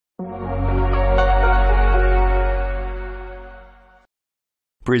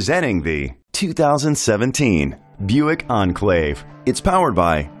Presenting the 2017 Buick Enclave. It's powered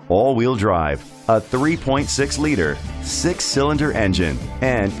by all-wheel drive, a 3.6-liter, 6-cylinder engine,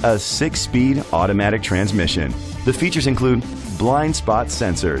 and a 6-speed automatic transmission. The features include blind spot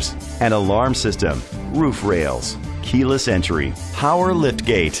sensors, an alarm system, roof rails, keyless entry, power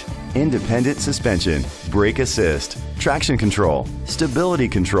liftgate, independent suspension, brake assist, traction control, stability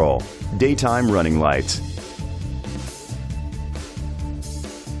control, daytime running lights.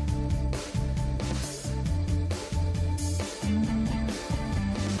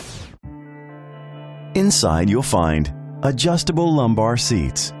 Inside you'll find adjustable lumbar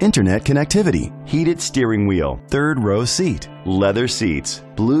seats, internet connectivity, heated steering wheel, third row seat, leather seats,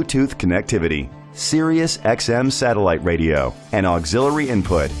 Bluetooth connectivity, Sirius XM satellite radio, and auxiliary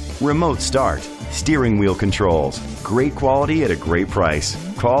input, remote start, steering wheel controls. Great quality at a great price.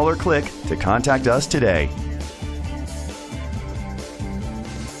 Call or click to contact us today.